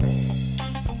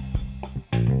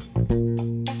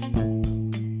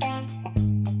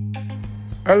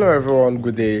Hello everyone,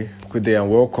 good day and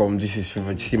welcome. This is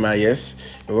chima.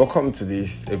 Yes, and welcome to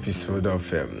this episode of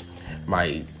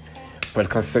my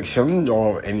podcast section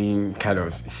or any kind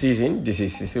of season. This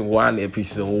is season 1,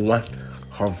 episode 1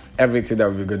 of everything that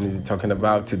we're going to be talking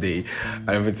about today and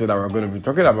everything that we're going to be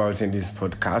talking about in this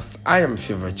podcast. I am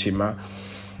chima,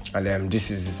 and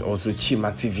this is also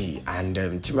Chima TV, and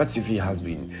Chima TV has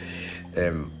been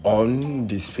on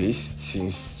this space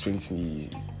since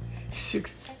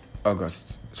 29th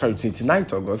August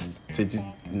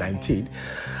 2019,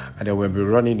 and then we'll be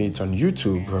running it on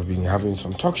YouTube. We've been having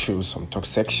some talk shows, some talk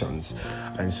sections,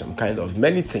 and some kind of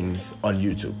many things on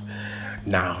YouTube.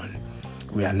 Now,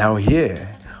 we are now here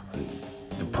on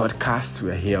the podcast.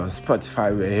 We are here on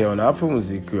Spotify. We are here on Apple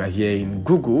Music. We are here in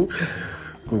Google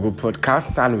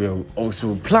Podcasts, and we're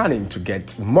also planning to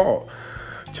get more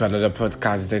to another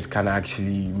podcast that can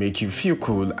actually make you feel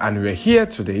cool. And we're here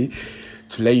today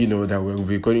to let you know that we'll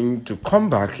be going to come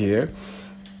back here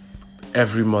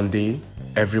every Monday,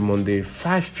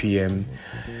 5 p.m.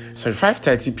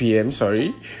 5:30 p.m.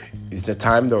 is the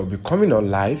time that we'll be coming on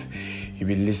live. You'll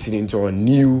be listening to a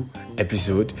new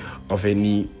episode of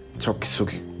any talk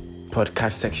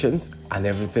podcast sections and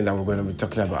everything that we're going to be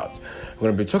talking about.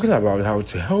 We're going to be talking about how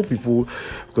to help people.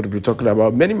 We're going to be talking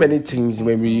about many things,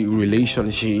 maybe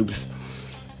relationships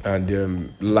and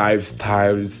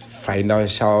lifestyles,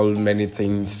 financial, many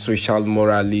things, social,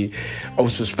 morally,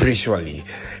 also spiritually.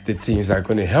 The things that are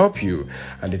going to help you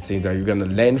and the things that you're going to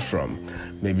learn from.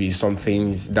 Maybe some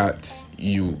things that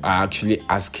you are actually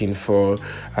asking for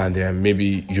and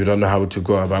maybe you don't know how to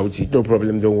go about it. No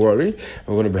problem, don't worry.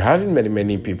 We're going to be having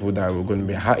many people that we're going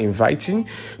to be inviting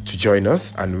to join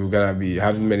us, and we're going to be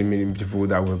having many people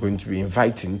that we're going to be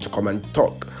inviting to come and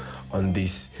talk on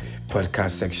these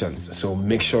podcast sections. So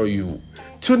make sure you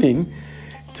tune in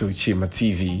to Chima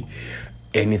TV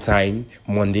anytime,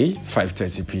 Monday,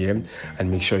 5:30 p.m. and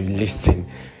make sure you listen.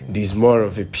 This is more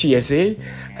of a PSA,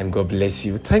 and God bless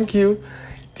you. Thank you.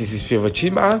 This is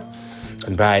Chima,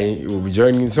 and bye. We'll be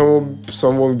joining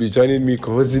someone will be joining me,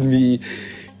 co-hosting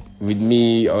with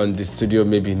me on the studio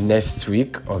maybe next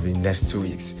week or in next 2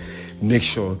 weeks. Make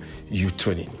sure you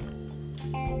tune in.